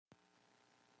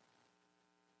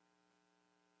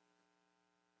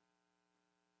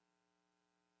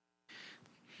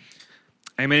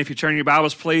Amen. If you turn your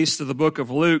Bibles, please, to the book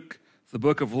of Luke,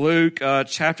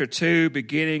 chapter 2,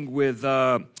 beginning with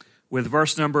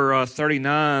verse number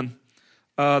 39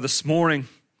 this morning.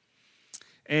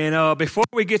 And before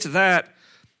we get to that,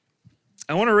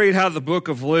 I want to read how the book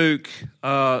of Luke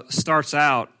starts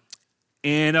out.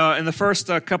 And in the first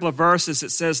couple of verses,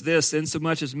 it says this: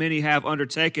 "Insomuch as many have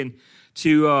undertaken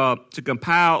to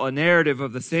compile a narrative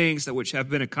of the things that which have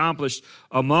been accomplished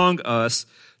among us,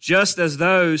 just as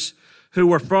those who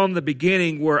were from the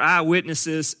beginning were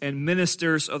eyewitnesses and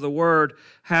ministers of the word,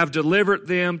 have delivered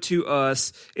them to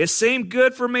us. It seemed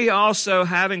good for me also,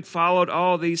 having followed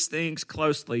all these things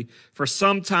closely for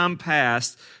some time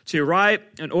past, to write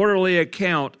an orderly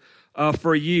account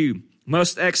for you,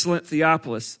 most excellent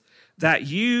Theophilus, that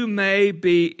you may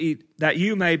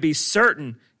be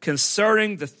certain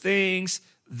concerning the things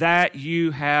that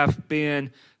you have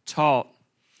been taught."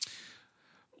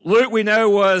 Luke, we know,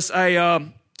 was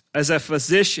as a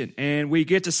physician, and we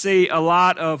get to see a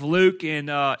lot of Luke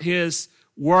in his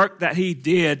work that he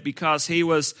did because he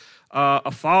was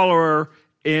a follower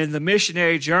in the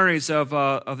missionary journeys of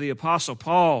the Apostle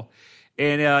Paul,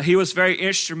 and he was very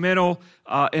instrumental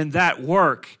in that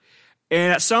work.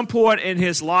 And at some point in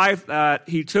his life,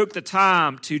 he took the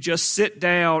time to just sit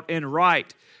down and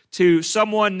write to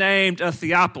someone named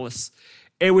Theophilus.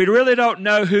 And we really don't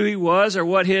know who he was or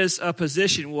what his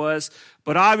position was,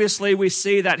 but obviously we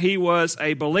see that he was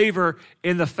a believer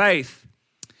in the faith.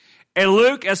 And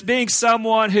Luke, as being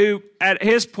someone who at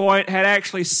his point had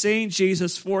actually seen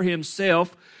Jesus for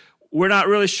himself, we're not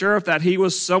really sure if that he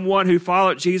was someone who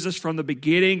followed Jesus from the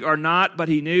beginning or not, but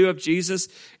he knew of Jesus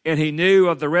and he knew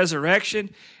of the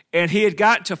resurrection, and he had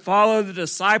gotten to follow the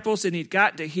disciples and he'd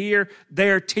gotten to hear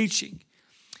their teaching.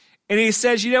 And he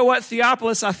says, "You know what,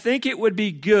 Theophilus, I think it would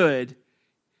be good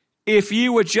if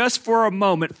you would just for a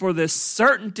moment, for the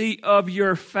certainty of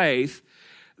your faith,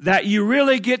 that you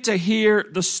really get to hear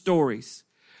the stories,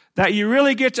 that you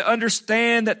really get to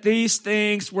understand that these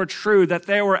things were true, that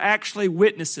there were actually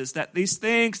witnesses, that these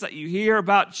things that you hear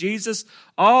about Jesus,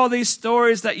 all these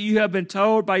stories that you have been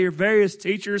told by your various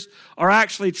teachers are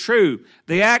actually true.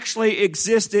 They actually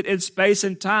existed in space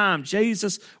and time.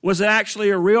 Jesus was actually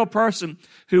a real person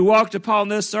who walked upon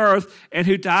this earth and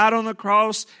who died on the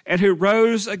cross and who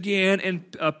rose again and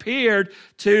appeared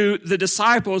to the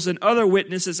disciples and other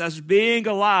witnesses as being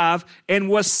alive and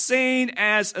was seen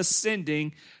as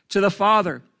ascending to the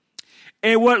Father."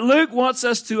 And what Luke wants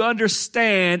us to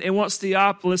understand and wants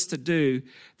Theophilus to do,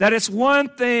 that it's one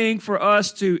thing for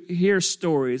us to hear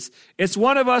stories. It's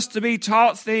one of us to be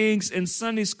taught things in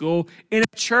Sunday school, in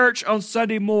a church on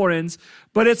Sunday mornings,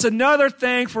 but it's another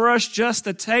thing for us just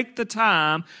to take the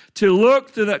time to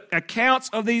look through the accounts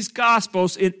of these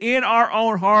Gospels and in our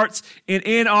own hearts and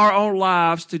in our own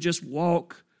lives to just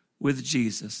walk with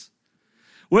Jesus.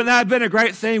 Wouldn't that have been a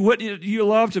great thing? Wouldn't you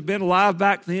love to have been alive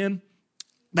back then?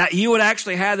 That you would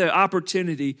actually have the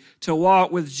opportunity to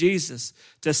walk with Jesus,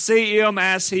 to see him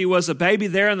as he was a baby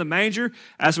there in the manger,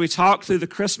 as we talk through the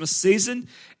Christmas season,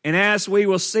 and as we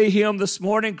will see him this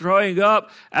morning growing up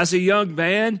as a young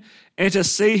man, and to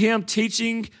see him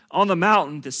teaching on the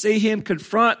mountain, to see him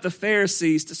confront the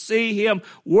Pharisees, to see him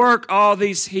work all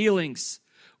these healings.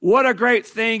 What a great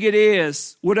thing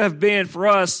it would have been for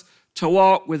us to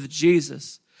walk with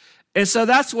Jesus. And so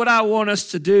that's what I want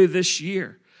us to do this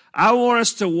year. I want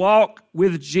us to walk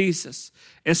with Jesus.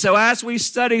 And so as we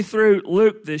study through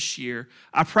Luke this year,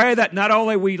 I pray that not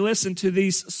only we listen to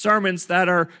these sermons that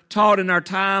are taught in our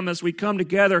time as we come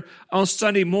together on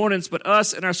Sunday mornings, but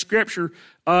us in our scripture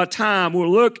time will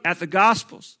look at the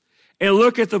Gospels and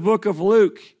look at the book of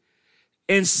Luke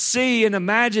and see and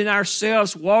imagine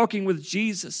ourselves walking with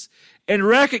Jesus and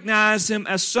recognize him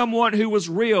as someone who was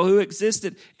real, who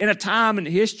existed in a time in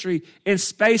history, in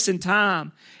space and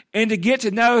time, and to get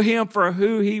to know him for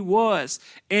who he was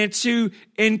and to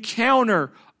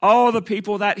encounter all the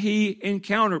people that he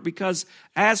encountered. Because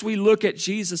as we look at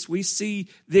Jesus, we see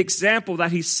the example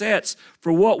that he sets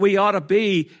for what we ought to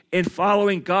be in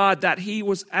following God, that he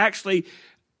was actually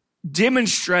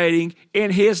demonstrating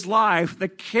in his life the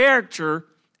character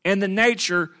and the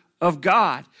nature of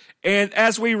God. And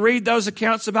as we read those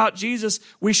accounts about Jesus,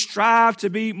 we strive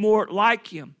to be more like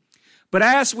him. But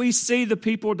as we see the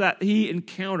people that he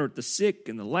encountered, the sick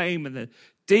and the lame and the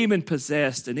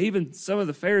demon-possessed, and even some of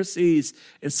the Pharisees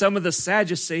and some of the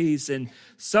Sadducees and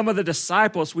some of the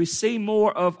disciples, we see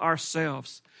more of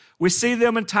ourselves. We see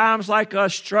them in times like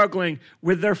us struggling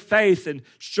with their faith and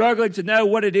struggling to know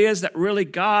what it is that really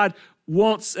God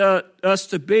wants us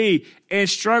to be, and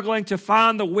struggling to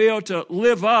find the will to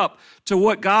live up to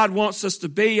what God wants us to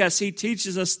be as he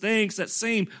teaches us things that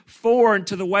seem foreign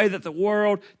to the way that the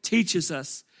world teaches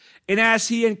us. And as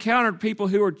he encountered people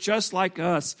who are just like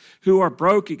us, who are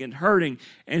broken and hurting,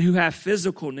 and who have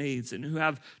physical needs, and who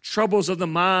have troubles of the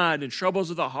mind, and troubles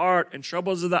of the heart, and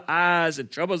troubles of the eyes, and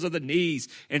troubles of the knees,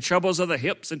 and troubles of the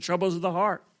hips, and troubles of the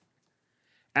heart,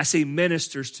 as he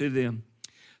ministers to them.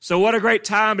 So what a great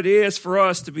time it is for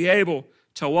us to be able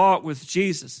to walk with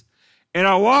Jesus. And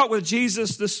our walk with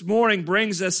Jesus this morning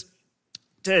brings us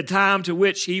to a time to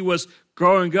which he was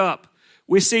growing up.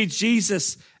 We see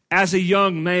Jesus as a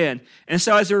young man. And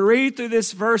so as we read through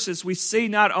these verses, we see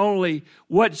not only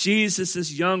what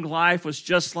Jesus' young life was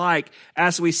just like,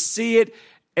 as we see it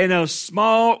in a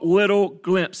small little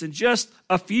glimpse. In just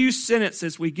a few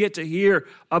sentences, we get to hear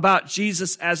about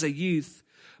Jesus as a youth.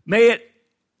 May it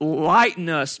lighten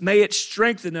us, may it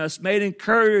strengthen us, may it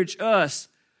encourage us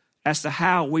as to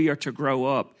how we are to grow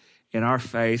up in our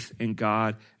faith in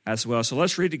God as well. So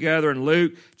let's read together in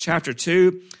Luke chapter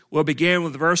 2. We'll begin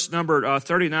with verse number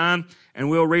 39, and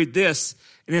we'll read this.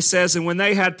 And it says, "And when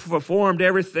they had performed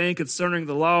everything concerning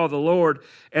the law of the Lord,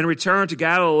 and returned to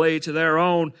Galilee to their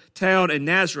own town in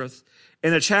Nazareth,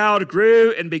 and the child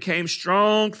grew and became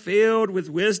strong, filled with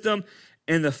wisdom,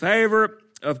 and the favor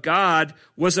of God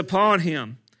was upon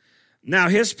him. Now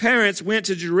his parents went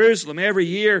to Jerusalem every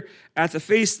year at the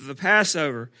feast of the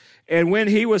Passover. And when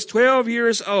he was 12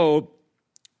 years old,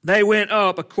 they went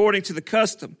up according to the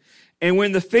custom. And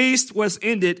when the feast was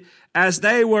ended, as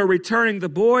they were returning, the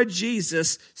boy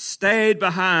Jesus stayed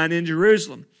behind in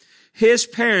Jerusalem. His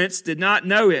parents did not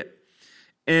know it,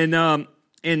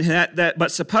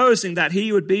 but supposing that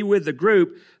he would be with the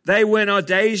group, they went a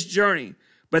day's journey.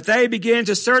 But they began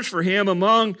to search for him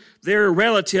among their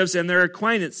relatives and their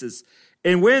acquaintances.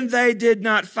 And when they did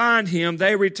not find him,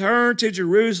 they returned to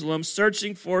Jerusalem,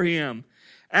 searching for him.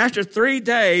 After 3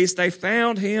 days, they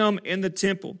found him in the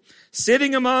temple,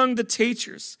 sitting among the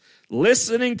teachers,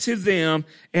 listening to them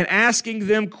and asking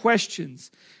them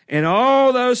questions. And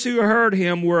all those who heard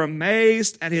him were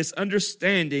amazed at his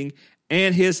understanding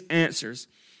and his answers.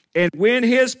 And when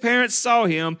his parents saw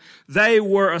him, they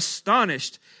were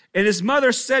astonished. And his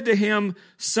mother said to him,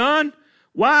 "Son,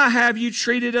 why have you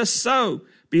treated us so?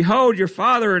 Behold, your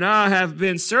father and I have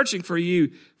been searching for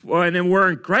you, and we're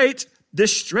in great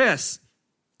distress."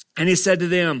 And he said to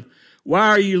them, "Why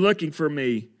are you looking for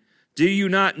me? Do you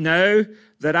not know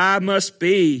that I must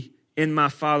be in my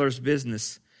Father's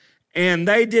business?" And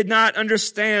they did not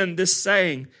understand this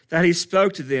saying that he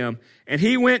spoke to them. And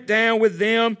he went down with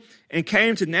them and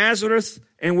came to Nazareth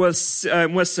and was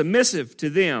submissive to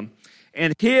them.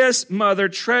 And his mother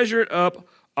treasured up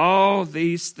all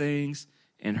these things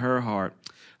in her heart.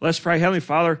 Let's pray. Heavenly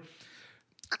Father,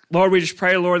 Lord, we just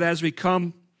pray, Lord, as we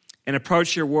come and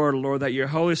approach your word, Lord, that your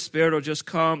Holy Spirit will just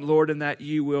come, Lord, and that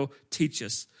you will teach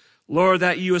us. Lord,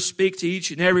 that you will speak to each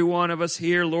and every one of us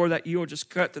here. Lord, that you will just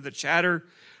cut through the chatter.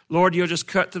 Lord, you'll just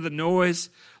cut through the noise.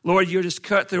 Lord, you'll just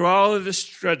cut through all of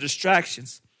the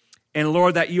distractions. And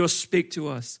Lord, that you'll speak to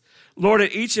us. Lord,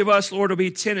 that each of us, Lord, will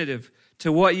be tentative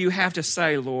to what you have to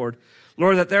say, Lord.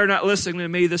 Lord, that they're not listening to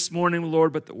me this morning,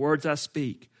 Lord, but the words I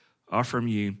speak are from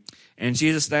you. In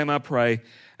Jesus' name I pray.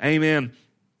 Amen.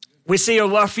 We see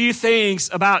a few things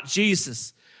about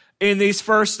Jesus in these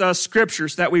first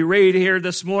scriptures that we read here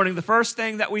this morning. The first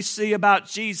thing that we see about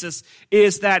Jesus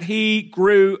is that he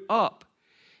grew up.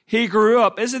 He grew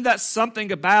up. Isn't that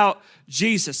something about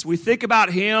Jesus? We think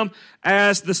about him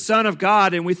as the Son of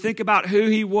God, and we think about who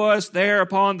he was there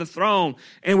upon the throne,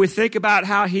 and we think about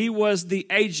how he was the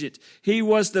agent. He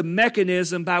was the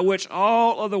mechanism by which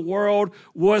all of the world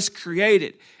was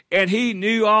created. And he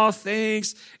knew all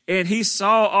things, and he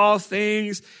saw all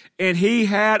things, and he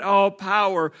had all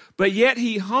power. But yet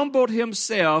he humbled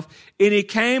himself, and he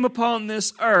came upon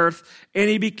this earth, and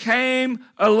he became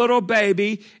a little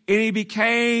baby, and he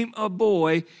became a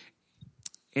boy,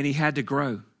 and he had to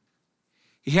grow.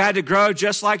 He had to grow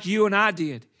just like you and I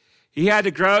did. He had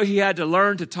to grow. He had to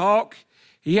learn to talk.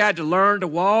 He had to learn to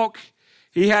walk.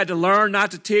 He had to learn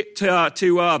not to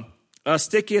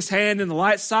stick his hand in the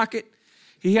light socket.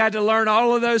 He had to learn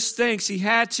all of those things. He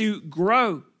had to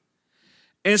grow.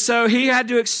 And so he had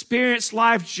to experience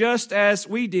life just as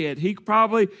we did. He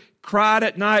probably cried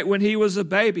at night when he was a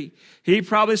baby. He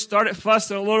probably started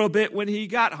fussing a little bit when he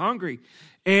got hungry.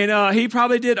 And he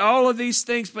probably did all of these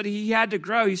things, but he had to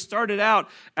grow. He started out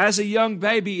as a young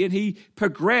baby, and he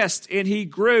progressed, and he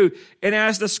grew. And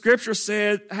as the scripture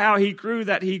said, how he grew,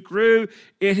 that he grew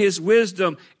in his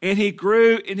wisdom, and he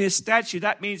grew in his stature.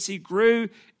 That means he grew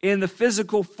in the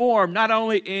physical form, not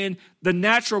only in the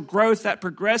natural growth that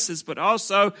progresses, but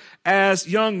also as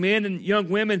young men and young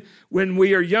women, when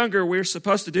we are younger, we're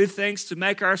supposed to do things to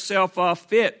make ourselves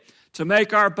fit, to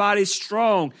make our bodies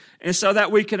strong, and so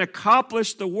that we can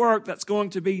accomplish the work that's going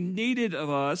to be needed of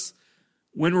us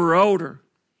when we're older.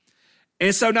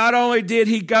 And so not only did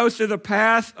he go through the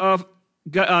path of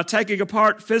taking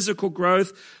apart physical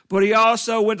growth, but he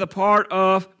also went the part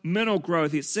of mental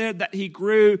growth. He said that he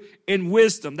grew in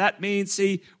wisdom. That means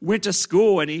he went to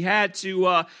school and he had to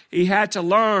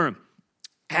learn.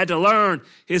 Had to learn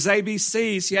his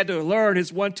ABCs. He had to learn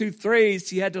his 1, 2, 3s.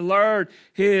 He had to learn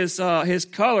his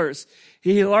colors.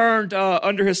 He learned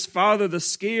under his father the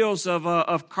skills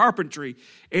of carpentry,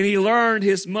 and he learned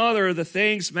his mother the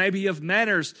things maybe of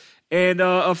manners and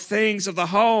of things of the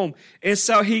home. And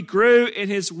so he grew in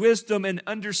his wisdom and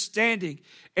understanding.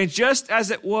 And just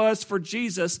as it was for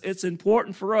Jesus, it's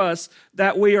important for us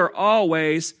that we are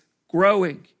always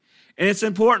growing. And it's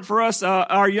important for us,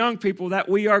 our young people, that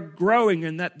we are growing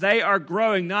and that they are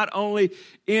growing not only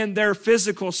in their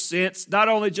physical sense, not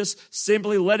only just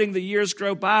simply letting the years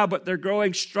grow by, but they're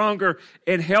growing stronger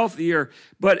and healthier,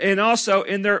 and also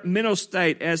in their mental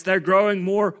state as they're growing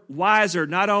more wiser,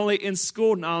 not only in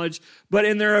school knowledge, but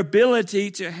in their ability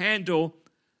to handle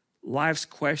life's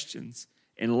questions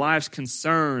and life's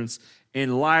concerns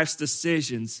and life's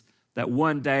decisions that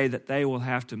one day that they will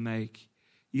have to make.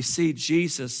 You see,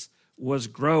 Jesus was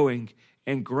growing,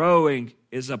 and growing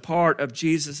is a part of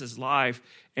Jesus' life,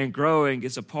 and growing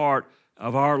is a part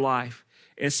of our life.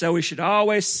 And so we should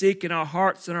always seek in our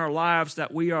hearts and our lives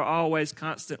that we are always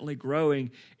constantly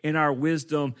growing in our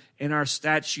wisdom, in our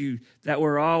stature, that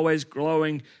we're always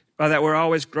growing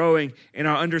in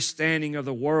our understanding of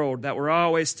the world, that we're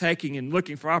always taking and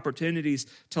looking for opportunities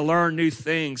to learn new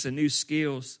things and new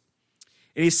skills.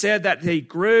 And he said that he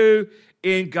grew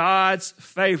in God's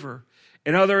favor.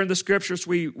 And in the scriptures,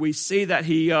 we see that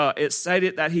it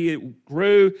stated that he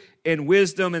grew in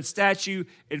wisdom and stature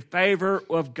in favor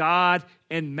of God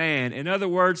and man. In other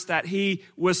words, that he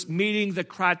was meeting the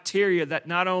criteria that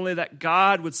not only that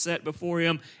God would set before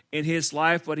him in his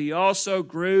life, but he also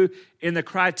grew in the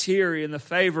criteria, in the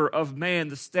favor of man,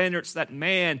 the standards that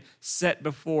man set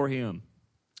before him.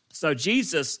 So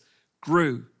Jesus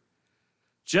grew,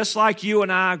 just like you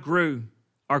and I grow.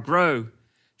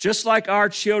 Just like our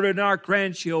children and our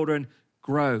grandchildren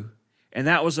grow. And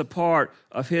that was a part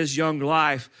of his young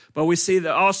life. But we see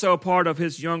that also a part of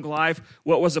his young life,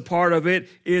 what was a part of it,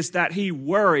 is that he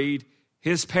worried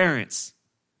his parents.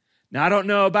 Now, I don't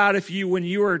know about when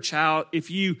you were a child, if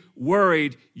you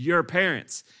worried your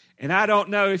parents. And I don't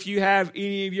know if you have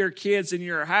any of your kids in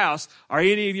your house or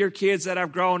any of your kids that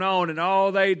have grown on and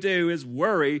all they do is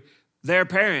worry their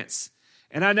parents.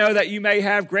 And I know that you may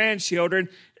have grandchildren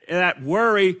that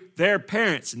worry their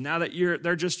parents. And now that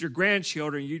they're just your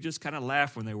grandchildren, you just kind of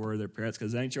laugh when they worry their parents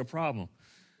because it ain't your problem.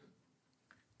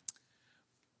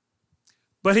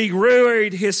 But he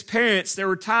worried his parents. There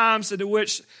were times in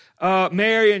which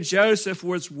Mary and Joseph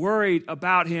was worried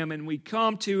about him. And we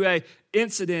come to a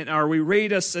incident, or we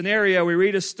read a scenario, we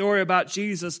read a story about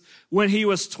Jesus when he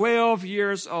was 12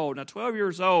 years old. Now, 12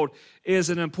 years old was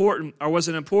an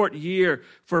important year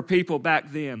for people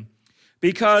back then.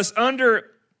 Because under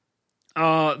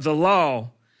the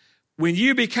law, when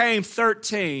you became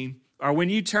 13, or when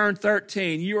you turned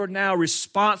 13, you are now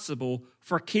responsible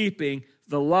for keeping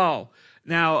the law.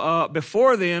 Now,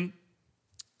 before that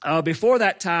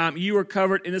time, you were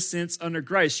covered in a sense under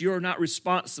grace. You are not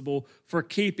responsible for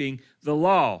keeping the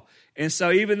law. And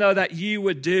so even though that you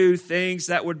would do things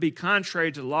that would be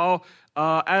contrary to law,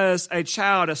 as a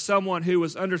child, as someone who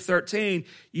was under 13,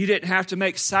 you didn't have to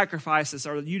make sacrifices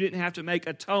or you didn't have to make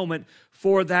atonement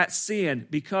for that sin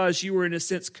because you were in a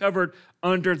sense covered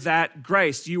under that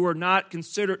grace. You were not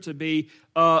considered to be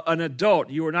an adult.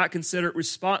 You were not considered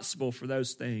responsible for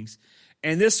those things.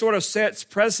 And this sort of sets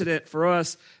precedent for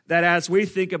us that as we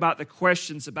think about the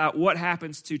questions about what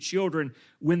happens to children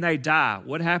when they die,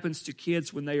 what happens to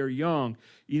kids when they are young,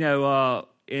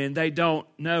 and they don't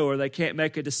know or they can't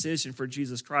make a decision for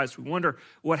Jesus Christ. We wonder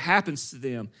what happens to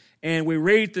them. And we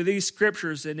read through these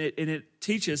scriptures and it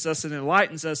teaches us and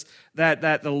enlightens us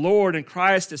that the Lord and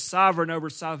Christ is sovereign over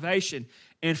salvation.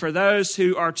 And for those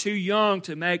who are too young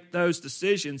to make those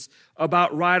decisions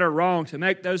about right or wrong, to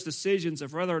make those decisions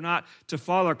of whether or not to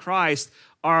follow Christ,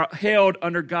 are held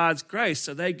under God's grace.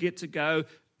 So they get to go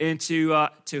into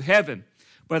to heaven.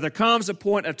 But there comes a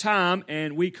point of time,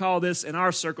 and we call this in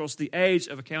our circles the age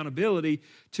of accountability,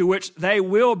 to which they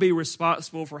will be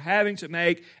responsible for having to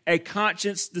make a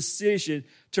conscious decision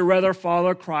to whether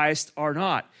follow Christ or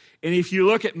not. And if you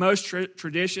look at most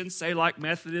traditions, say like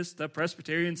Methodists, the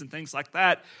Presbyterians, and things like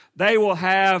that, they will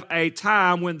have a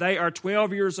time when they are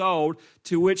 12 years old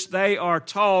to which they are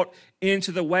taught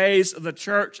into the ways of the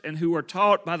church and who are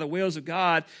taught by the wills of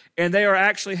God, and they are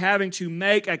actually having to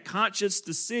make a conscious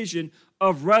decision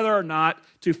of whether or not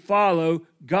to follow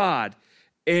God.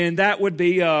 And that would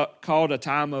be called a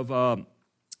time of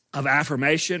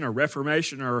affirmation or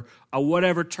reformation or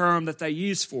whatever term that they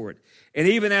use for it. And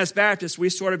even as Baptists, we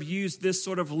sort of use this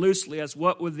sort of loosely as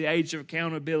what would the age of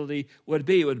accountability would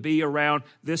be. It would be around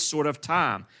this sort of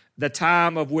time, the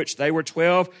time of which they were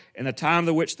 12 and the time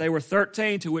of which they were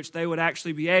 13, to which they would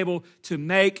actually be able to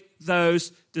make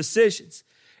those decisions.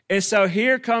 And so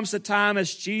here comes the time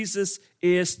as Jesus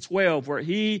is 12, where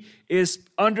he is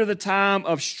under the time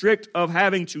of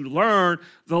having to learn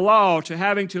the law, to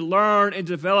having to learn and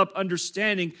develop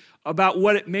understanding about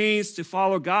what it means to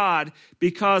follow God,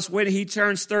 because when he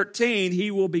turns 13,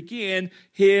 he will begin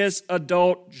his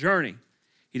adult journey.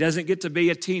 He doesn't get to be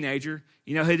a teenager.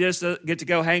 He just doesn't get to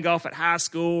go hang off at high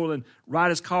school and ride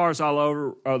his cars all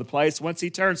over the place. Once he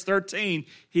turns 13,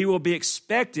 he will be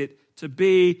expected to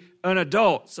be an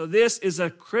adult. So this is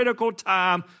a critical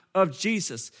time of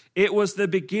Jesus. It was the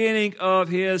beginning of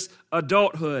his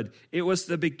adulthood. It was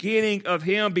the beginning of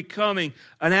him becoming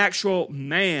an actual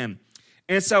man.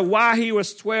 And so while he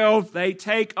was 12, they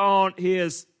take on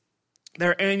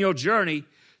their annual journey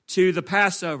to the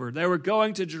Passover. They were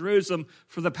going to Jerusalem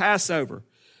for the Passover.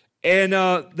 And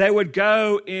they would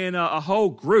go in a whole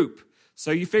group. So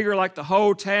you figure like the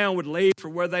whole town would leave for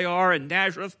where they are in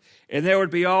Nazareth, and there would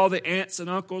be all the aunts and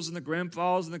uncles and the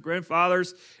grandfathers and the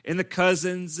grandfathers and the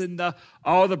cousins and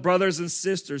all the brothers and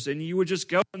sisters. And you would just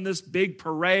go in this big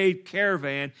parade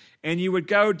caravan, and you would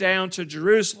go down to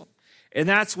Jerusalem. And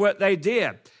that's what they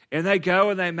did. And they go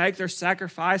and they make their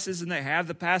sacrifices and they have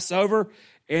the Passover,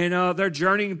 and they're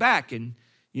journeying back. And,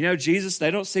 Jesus, they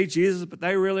don't see Jesus, but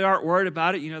they really aren't worried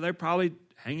about it. They're probably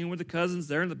hanging with the cousins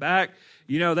there in the back.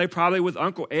 They probably with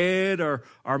Uncle Ed or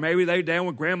maybe they down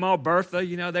with Grandma Bertha.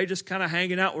 They just kind of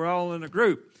hanging out. We're all in a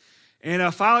group.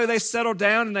 And finally they settle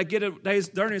down and they get a day's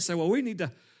journey and say, we need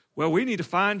to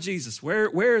find Jesus.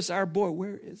 Where is our boy?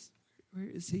 Where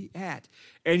is he at?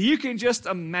 And you can just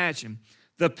imagine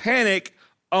the panic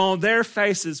on their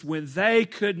faces when they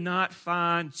could not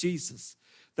find Jesus,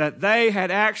 that they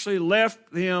had actually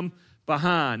left them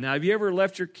behind. Now, have you ever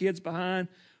left your kids behind?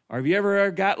 Or have you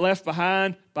ever got left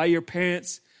behind by your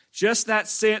parents? Just that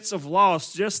sense of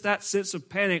loss, just that sense of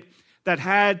panic that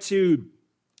had to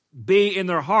be in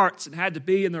their hearts and had to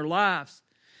be in their lives.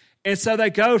 And so they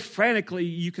go frantically,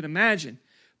 you can imagine,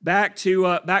 back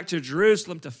to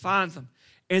Jerusalem to find them.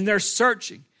 And they're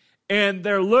searching. And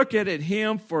they're looking at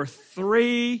him for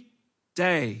 3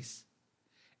 days.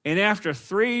 And after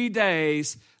 3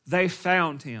 days, they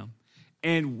found him.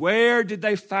 And where did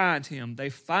they find him? They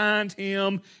find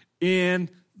him in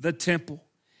the temple.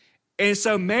 And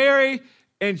so Mary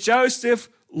and Joseph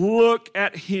look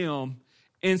at him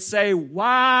and say,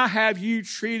 why have you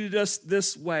treated us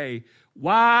this way?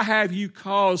 Why have you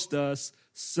caused us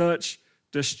such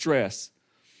distress?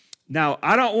 Now,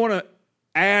 I don't want to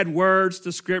add words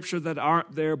to Scripture that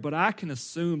aren't there, but I can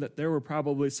assume that there were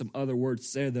probably some other words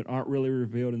said that aren't really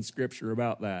revealed in Scripture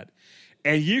about that.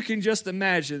 And you can just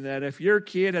imagine that if your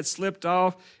kid had slipped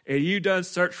off and you done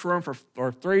search for him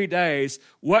for 3 days,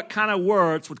 what kind of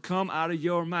words would come out of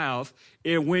your mouth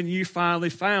when you finally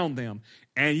found them?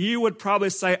 And you would probably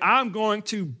say, I'm going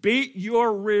to beat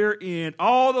your rear end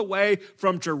all the way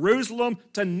from Jerusalem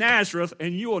to Nazareth,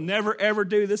 and you will never, ever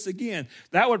do this again.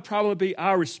 That would probably be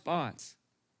our response.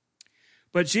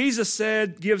 But Jesus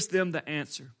gives them the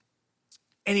answer.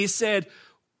 And he said,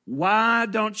 why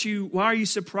are you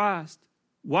surprised?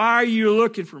 Why are you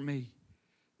looking for me?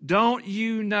 Don't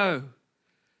you know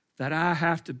that I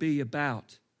have to be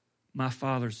about my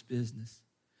Father's business?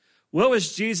 What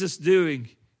was Jesus doing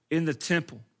in the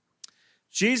temple?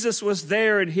 Jesus was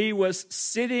there and he was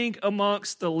sitting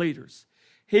amongst the leaders.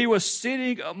 He was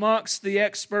sitting amongst the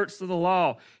experts of the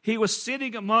law. He was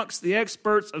sitting amongst the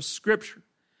experts of Scripture.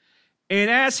 And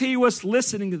as he was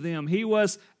listening to them, he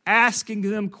was asking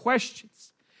them questions.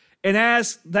 And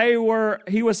as he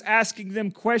was asking them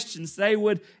questions, they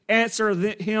would answer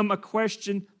him a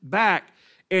question back,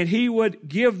 and he would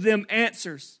give them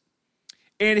answers.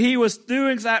 And he was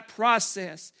doing that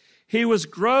process. He was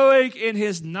growing in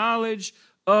his knowledge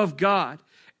of God.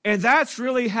 And that's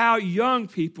really how young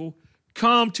people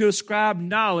come to ascribe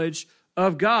knowledge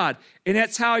of God. And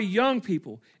it's how young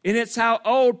people, and it's how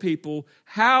old people,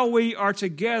 how we are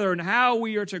together and how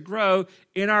we are to grow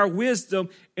in our wisdom,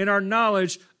 in our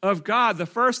knowledge of God. The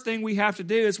first thing we have to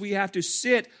do is we have to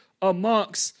sit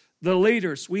amongst the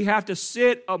leaders. We have to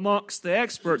sit amongst the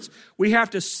experts. We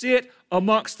have to sit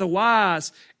amongst the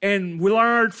wise and we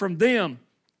learn from them.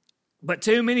 But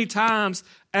too many times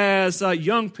as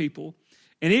young people,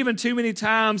 and even too many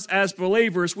times as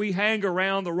believers, we hang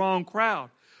around the wrong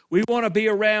crowd. We want to be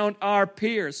around our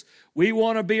peers. We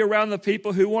want to be around the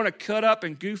people who want to cut up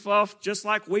and goof off just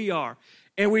like we are.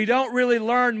 And we don't really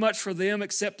learn much from them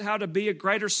except how to be a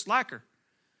greater slacker.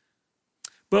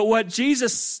 But what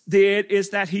Jesus did is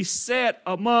that he sat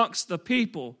amongst the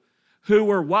people who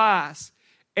were wise.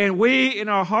 And we, in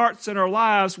our hearts and our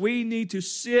lives, we need to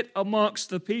sit amongst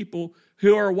the people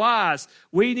who are wise.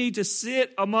 We need to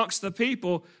sit amongst the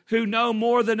people who know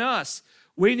more than us.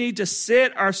 We need to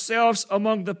sit ourselves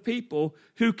among the people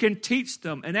who can teach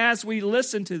them. And as we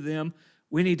listen to them,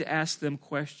 we need to ask them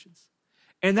questions.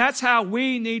 And that's how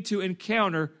we need to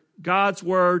encounter God's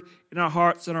word in our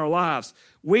hearts and our lives.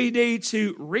 We need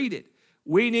to read it.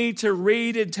 We need to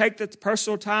read and take the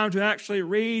personal time to actually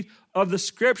read of the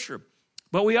scripture.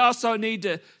 But we also need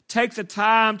to take the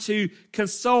time to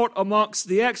consult amongst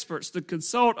the experts, to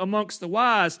consult amongst the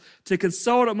wise, to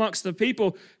consult amongst the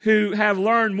people who have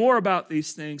learned more about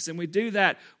these things. And we do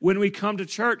that when we come to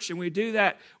church, and we do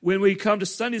that when we come to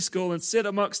Sunday school and sit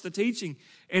amongst the teaching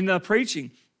and the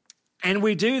preaching. And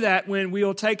we do that when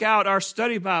we'll take out our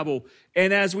study Bible,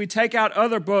 and as we take out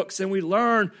other books and we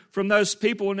learn from those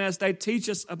people and as they teach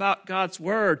us about God's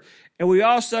word. And we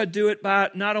also do it by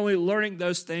not only learning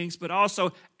those things, but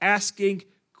also asking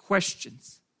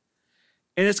questions.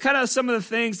 And it's kind of some of the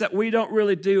things that we don't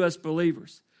really do as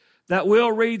believers. That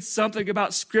we'll read something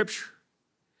about Scripture,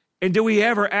 and do we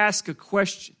ever ask a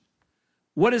question?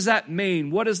 What does that mean?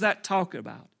 What does that talk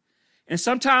about? And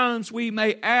sometimes we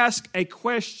may ask a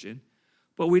question,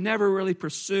 but we never really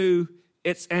pursue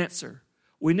its answer.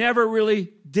 We never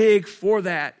really dig for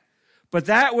that. But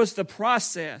that was the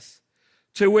process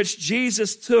to which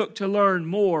Jesus took to learn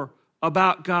more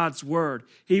about God's word.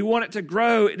 He wanted to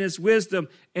grow in his wisdom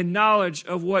and knowledge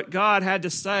of what God had to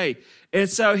say. And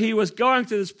so he was going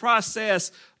through this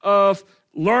process of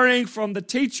learning from the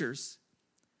teachers.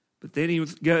 But then he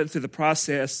was going through the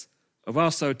process of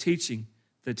also teaching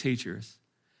the teachers.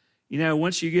 You know,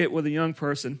 once you get with a young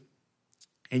person,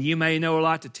 and you may know a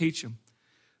lot to teach them,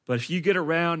 but if you get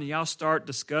around and y'all start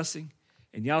discussing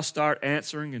and y'all start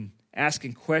answering and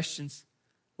asking questions,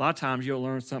 a lot of times you'll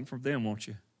learn something from them, won't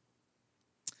you?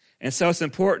 And so it's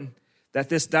important that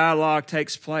this dialogue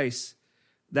takes place,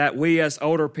 that we as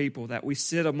older people, that we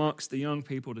sit amongst the young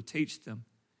people to teach them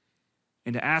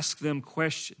and to ask them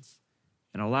questions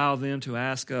and allow them to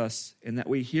ask us, and that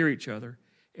we hear each other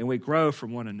and we grow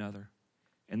from one another.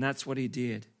 And that's what he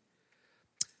did.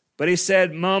 But he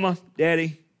said, Mama,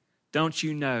 Daddy, don't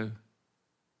you know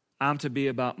I'm to be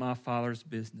about my Father's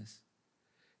business?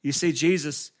 You see,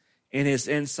 Jesus, in his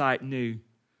insight, knew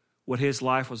what his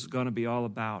life was going to be all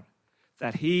about.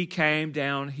 That he came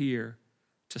down here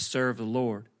to serve the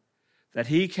Lord. That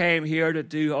he came here to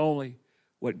do only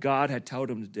what God had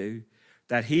told him to do.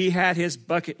 That he had his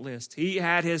bucket list. He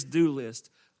had his do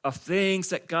list of things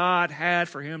that God had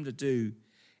for him to do.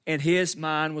 And his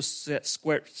mind was set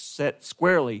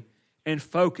squarely and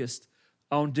focused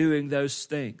on doing those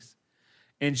things.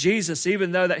 And Jesus,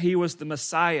 even though that he was the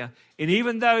Messiah, and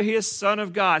even though he is Son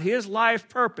of God, his life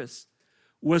purpose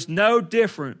was no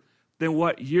different than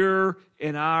what your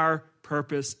and our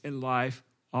purpose in life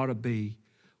ought to be.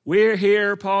 We're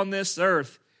here upon this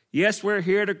earth. Yes, we're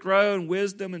here to grow in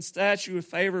wisdom and stature and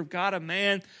favor of God and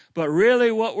man, but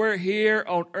really what we're here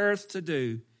on earth to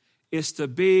do is to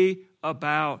be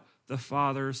about the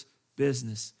Father's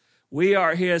business. We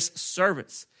are his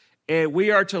servants, and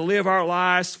we are to live our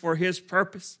lives for his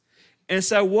purpose. And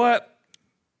so what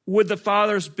would the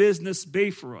Father's business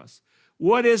be for us?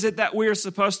 What is it that we're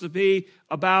supposed to be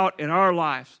about in our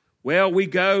lives? Well, we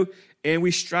go and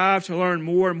we strive to learn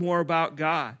more and more about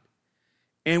God.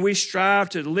 And we strive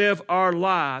to live our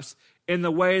lives in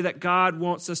the way that God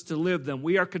wants us to live them.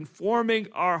 We are conforming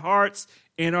our hearts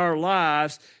and our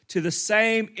lives to the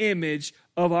same image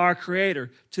of our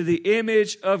Creator, to the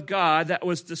image of God that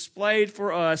was displayed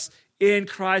for us in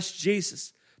Christ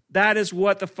Jesus. That is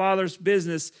what the Father's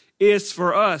business is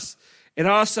for us. And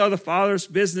also the Father's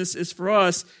business is for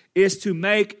us is to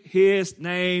make his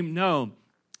name known.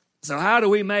 So how do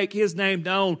we make his name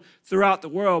known throughout the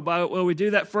world? Well, we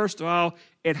do that first of all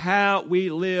in how we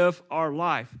live our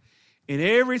life. And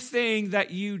everything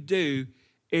that you do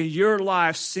in your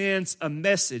life sends a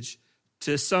message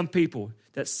to some people,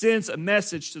 that sends a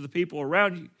message to the people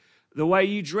around you. The way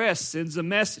you dress sends a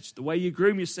message. The way you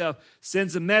groom yourself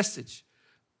sends a message.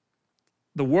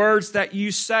 The words that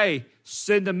you say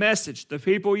send a message. The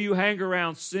people you hang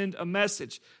around send a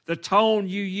message. The tone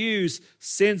you use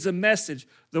sends a message.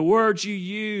 The words you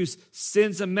use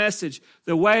sends a message.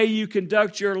 The way you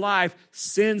conduct your life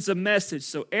sends a message.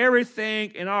 So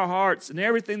everything in our hearts and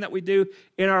everything that we do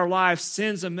in our life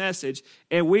sends a message.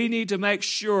 And we need to make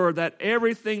sure that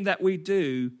everything that we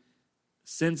do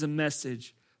sends a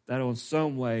message that will in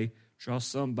some way draw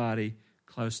somebody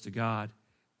close to God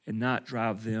and not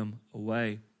drive them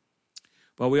away.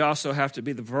 But we also have to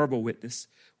be the verbal witness.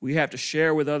 We have to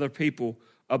share with other people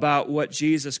about what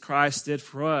Jesus Christ did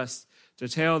for us, to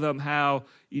tell them how,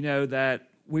 that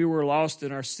we were lost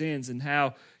in our sins and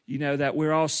how, that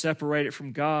we're all separated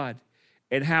from God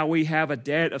and how we have a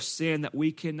debt of sin that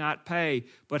we cannot pay,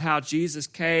 but how Jesus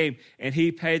came and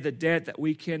he paid the debt that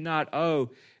we cannot owe,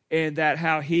 and that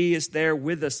how he is there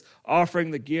with us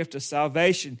offering the gift of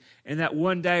salvation, and that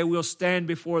one day we'll stand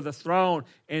before the throne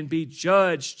and be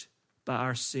judged by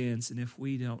our sins. And if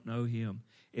we don't know him,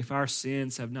 if our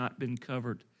sins have not been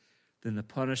covered, then the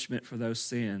punishment for those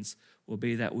sins will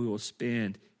be that we will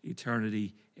spend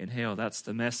eternity in hell. That's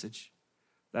the message.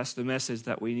 That's the message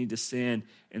that we need to send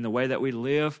in the way that we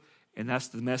live, and that's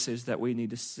the message that we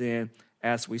need to send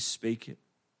as we speak it.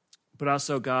 But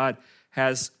also God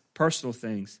has personal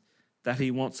things that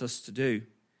he wants us to do.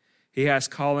 He has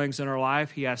callings in our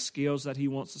life. He has skills that he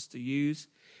wants us to use.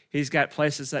 He's got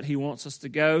places that he wants us to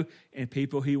go and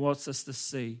people he wants us to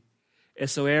see. And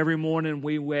so every morning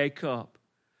we wake up,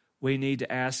 we need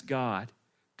to ask God,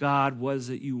 God, what is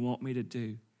it you want me to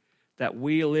do? That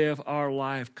we live our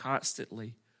life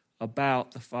constantly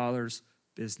about the Father's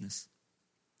business.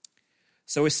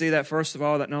 So we see that, first of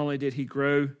all, that not only did he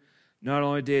grow, not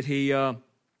only did he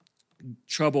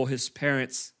trouble his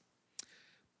parents,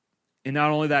 and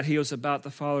not only that he was about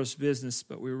the Father's business,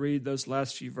 but we read those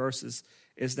last few verses,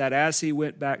 is that as he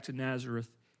went back to Nazareth,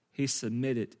 he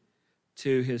submitted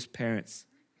to his parents,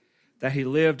 that he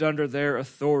lived under their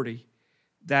authority,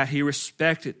 that he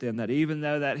respected them, that even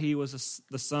though that he was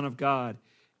the Son of God,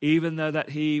 even though that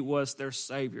he was their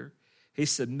Savior, he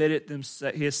submitted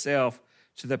himself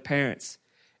to the parents.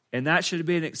 And that should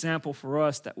be an example for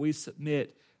us, that we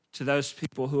submit to those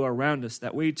people who are around us,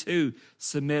 that we too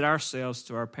submit ourselves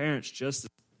to our parents just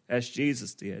as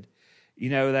Jesus did.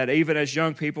 That even as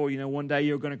young people, one day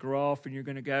you're going to grow off and you're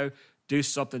going to go do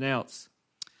something else.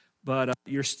 But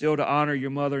you're still to honor your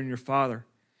mother and your father.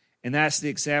 And that's the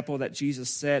example that Jesus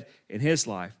set in his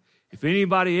life. If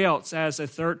anybody else as a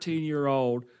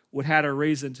 13-year-old would have a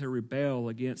reason to rebel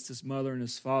against his mother and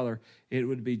his father, it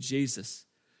would be Jesus.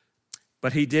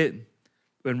 But he didn't.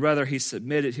 But rather he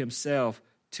submitted himself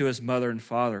to his mother and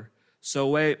father.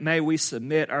 So may we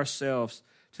submit ourselves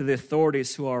to the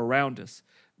authorities who are around us,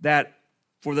 that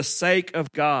for the sake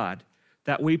of God,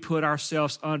 that we put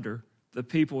ourselves under the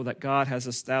people that God has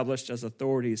established as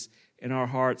authorities in our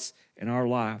hearts and our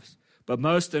lives. But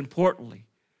most importantly,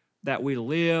 that we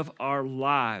live our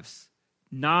lives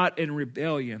not in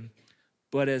rebellion,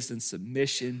 but as in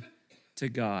submission to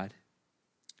God.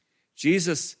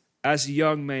 Jesus, as a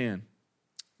young man,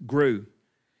 grew.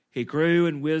 He grew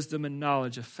in wisdom and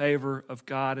knowledge, a favor of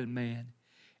God and man.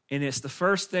 And it's the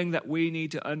first thing that we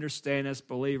need to understand as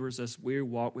believers as we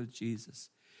walk with Jesus.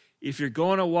 If you're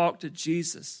going to walk with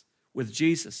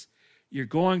Jesus, you're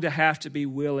going to have to be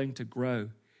willing to grow.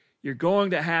 You're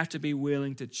going to have to be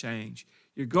willing to change.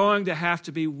 You're going to have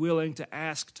to be willing to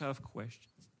ask tough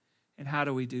questions. And how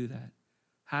do we do that?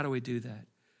 How do we do that?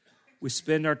 We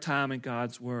spend our time in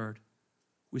God's Word.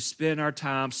 We spend our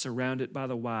time surrounded by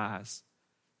the wise,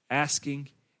 asking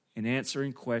and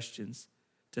answering questions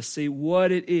to see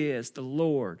what it is the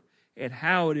Lord and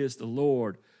how it is the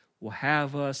Lord will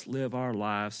have us live our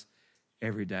lives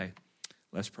every day.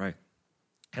 Let's pray.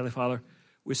 Heavenly Father,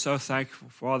 we're so thankful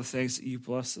for all the things that you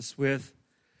blessed us with.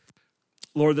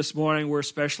 Lord, this morning we're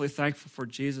especially thankful for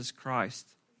Jesus Christ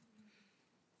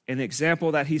and the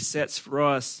example that he sets for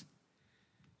us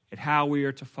and how we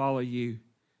are to follow you.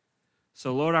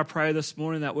 So, Lord, I pray this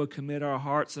morning that we'll commit our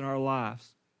hearts and our lives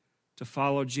to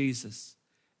follow Jesus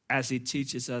as he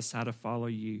teaches us how to follow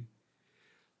you.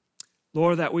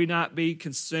 Lord, that we not be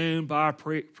consumed by our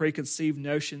preconceived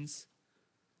notions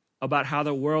about how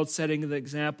the world's setting the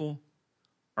example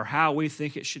or how we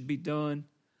think it should be done,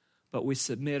 but we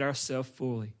submit ourselves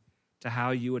fully to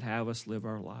how you would have us live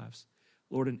our lives.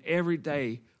 Lord, in every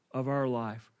day of our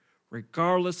life,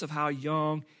 regardless of how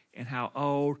young and how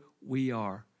old we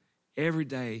are, every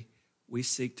day we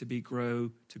seek to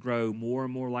grow more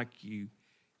and more like you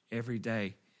every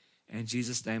day. In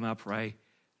Jesus' name I pray,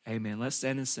 amen. Let's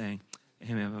stand and sing a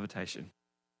hymn of invitation.